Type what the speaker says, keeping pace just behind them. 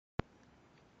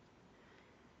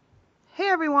Hey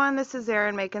everyone, this is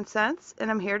Erin making sense, and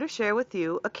I'm here to share with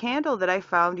you a candle that I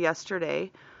found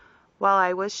yesterday while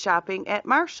I was shopping at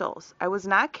Marshall's. I was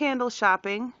not candle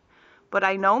shopping, but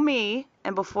I know me,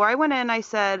 and before I went in I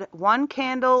said one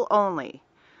candle only.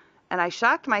 And I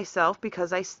shocked myself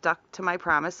because I stuck to my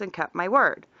promise and kept my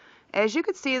word. As you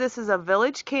can see, this is a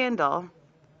village candle,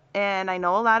 and I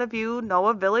know a lot of you know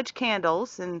of village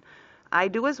candles, and I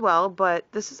do as well, but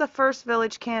this is the first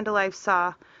village candle I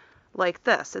saw like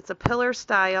this. It's a pillar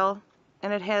style,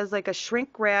 and it has like a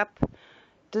shrink wrap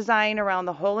design around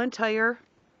the whole entire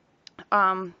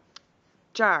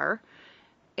jar,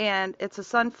 and it's a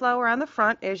sunflower on the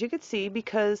front, as you can see,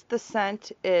 because the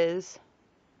scent is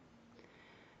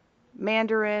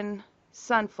Mandarin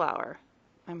sunflower.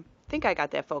 I think I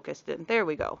got that focused in. There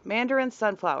we go. Mandarin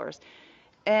sunflowers.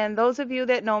 And those of you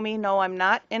that know me know I'm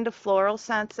not into floral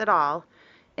scents at all,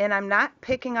 and I'm not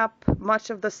picking up much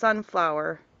of the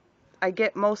sunflower. I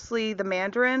get mostly the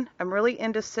mandarin. I'm really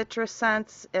into citrus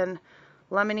scents and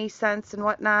lemony scents and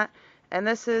whatnot, and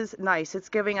this is nice. It's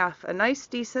giving off a nice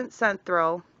decent scent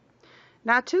throw.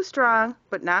 Not too strong,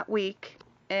 but not weak.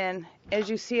 And as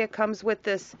you see, it comes with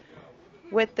this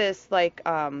like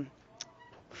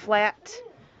flat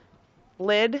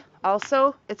lid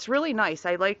also. It's really nice.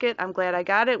 I like it. I'm glad I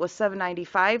got it. It was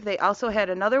 $7.95. They also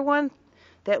had another one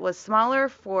that was smaller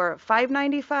for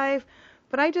 $5.95,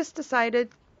 but I just decided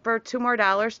for $2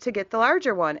 more to get the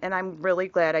larger one, and I'm really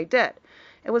glad I did.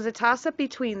 It was a toss-up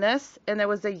between this, and there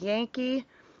was a Yankee,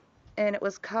 and it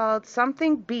was called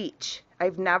something Beach.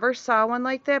 I've never saw one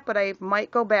like that, but I might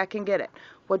go back and get it.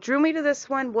 What drew me to this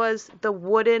one was the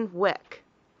wooden wick.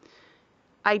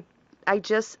 I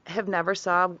just have never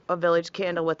saw a village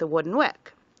candle with a wooden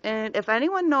wick. And if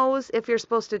anyone knows if you're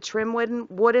supposed to trim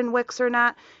wooden wicks or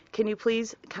not, can you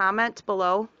please comment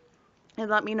below and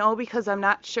let me know, because I'm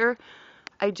not sure.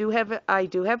 I do have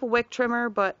a wick trimmer,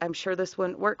 but I'm sure this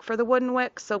wouldn't work for the wooden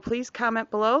wick, so please comment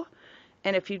below.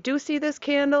 And if you do see this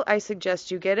candle, I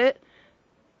suggest you get it.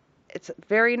 It's a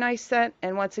very nice scent,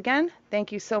 and once again,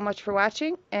 thank you so much for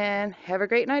watching, and have a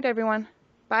great night, everyone.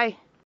 Bye.